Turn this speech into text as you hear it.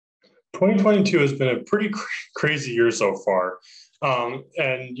2022 has been a pretty crazy year so far. I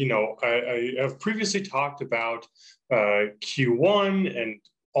have previously talked about Q1 and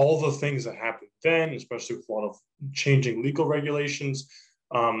all the things that happened then, especially with a lot of changing legal regulations.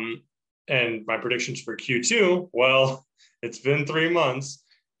 Um, and my predictions for Q2, well, it's been 3 months.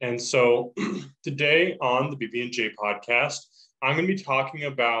 And so today on the BB&J podcast, I'm going to be talking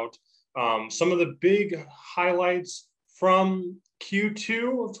about some of the big highlights from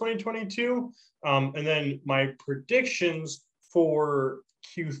Q2 of 2022, and then my predictions for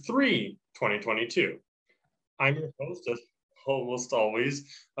Q3 2022. I'm your host, as almost always,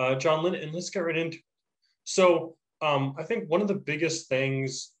 John Lynn, and let's get right into it. So, I think one of the biggest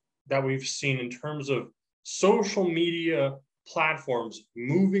things that we've seen in terms of social media platforms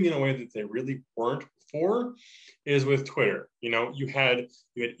moving in a way that they really weren't before is with Twitter. You had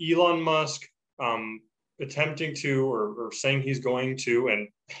Elon Musk um, attempting to or saying he's going to, and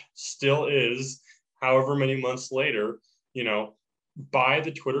still is, however many months later, you know, buy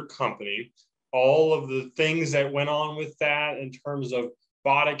the Twitter company. All of the things that went on with that in terms of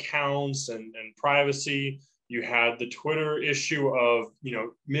bot accounts and privacy. You had the Twitter issue of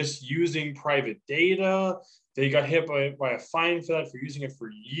misusing private data. They got hit by a fine for that, for using it for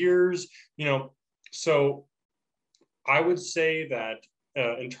years. So I would say that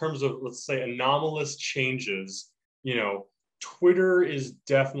in terms of, let's say, anomalous changes, Twitter is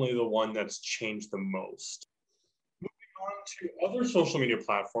definitely the one that's changed the most. Moving on to other social media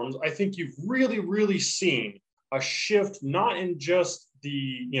platforms, I think you've really seen a shift, not in just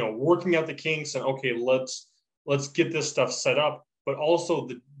the working out the kinks and okay, let's get this stuff set up, but also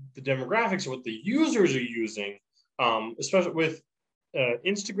the demographics of what the users are using, especially with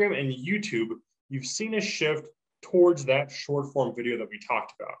Instagram and YouTube. You've seen a shift towards that short form video that we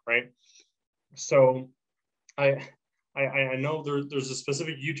talked about, right? So I I know there's a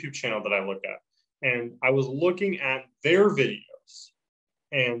specific YouTube channel that I look at, and I was looking at their videos,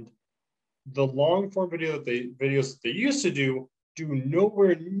 and the long form videos that they used to do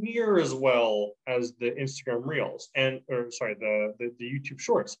nowhere near as well as the Instagram Reels the YouTube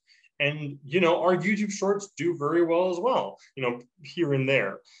Shorts. And our YouTube Shorts do very well as well, here and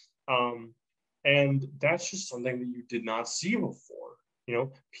there. Um, and that's just something that you did not see before.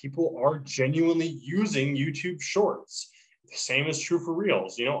 People are genuinely using YouTube Shorts. The same is true for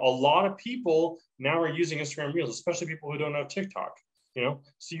Reels. A lot of people now are using Instagram Reels, especially people who don't have TikTok. So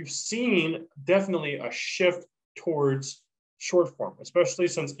you've seen definitely a shift towards short form, especially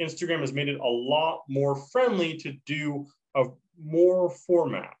since Instagram has made it a lot more friendly to do more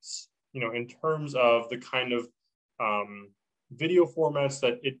formats, in terms of the kind of video formats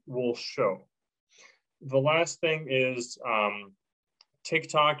that it will show. The last thing is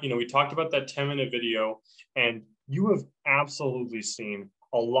TikTok. We talked about that 10-minute video, and you have absolutely seen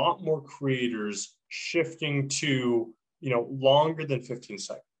a lot more creators shifting to longer than 15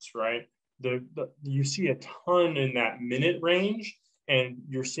 seconds, right? You see a ton in that minute range, and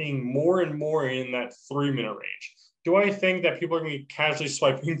you're seeing more and more in that 3-minute range. Do I think that people are going to be casually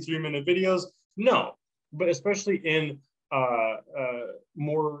swiping 3-minute videos? No, but especially in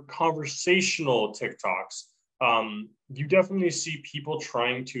more conversational TikToks, you definitely see people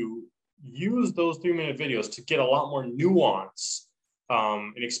trying to use those 3-minute videos to get a lot more nuance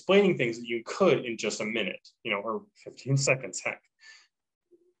and explaining things that you could in just a minute, or 15 seconds, heck.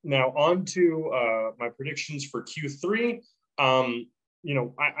 Now, on to my predictions for Q3.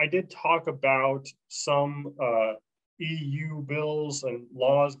 I did talk about some EU bills and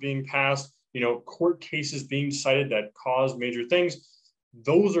laws being passed, court cases being decided that cause major things.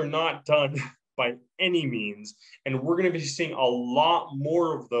 Those are not done by any means. And we're going to be seeing a lot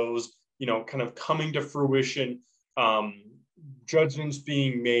more of those, kind of coming to fruition, judgments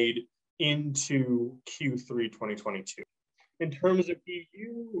being made into Q3 2022. In terms of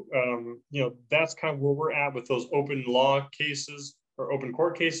EU, that's kind of where we're at with those open law cases or open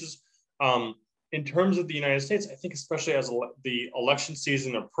court cases. In terms of the United States, I think especially as the election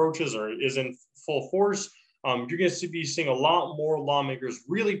season approaches or is in full force, you're going to be seeing a lot more lawmakers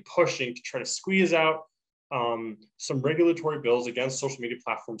really pushing to try to squeeze out some regulatory bills against social media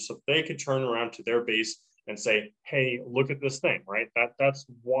platforms so they could turn around to their base and say, hey, look at this thing, right? That's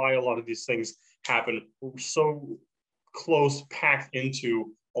why a lot of these things happen so close, packed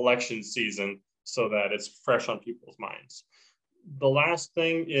into election season so that it's fresh on people's minds. The last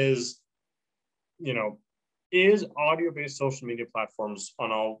thing is, is audio-based social media platforms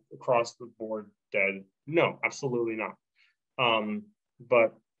on all across the board dead? No, absolutely not.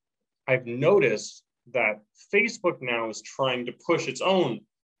 But I've noticed that Facebook now is trying to push its own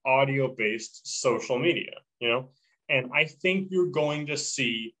audio-based social media, and I think you're going to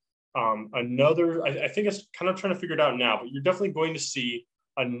see I think it's kind of trying to figure it out now, but you're definitely going to see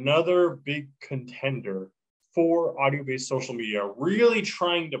another big contender for audio-based social media, really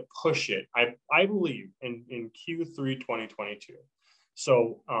trying to push it, I believe, in Q3 2022.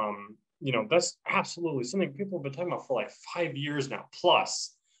 So, that's absolutely something people have been talking about for like 5 years now,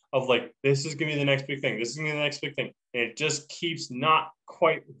 plus, of like, this is going to be the next big thing. This is going to be the next big thing. And it just keeps not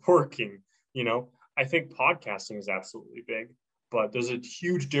quite working. I think podcasting is absolutely big, but there's a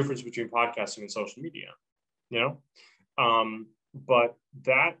huge difference between podcasting and social media, you know? But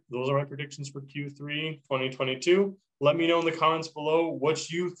those are my predictions for Q3 2022. Let me know in the comments below what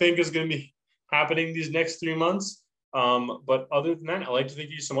you think is going to be happening these next 3 months. But other than that, I'd like to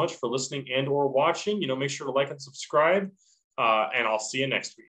thank you so much for listening and or watching. Make sure to like and subscribe, and I'll see you next week.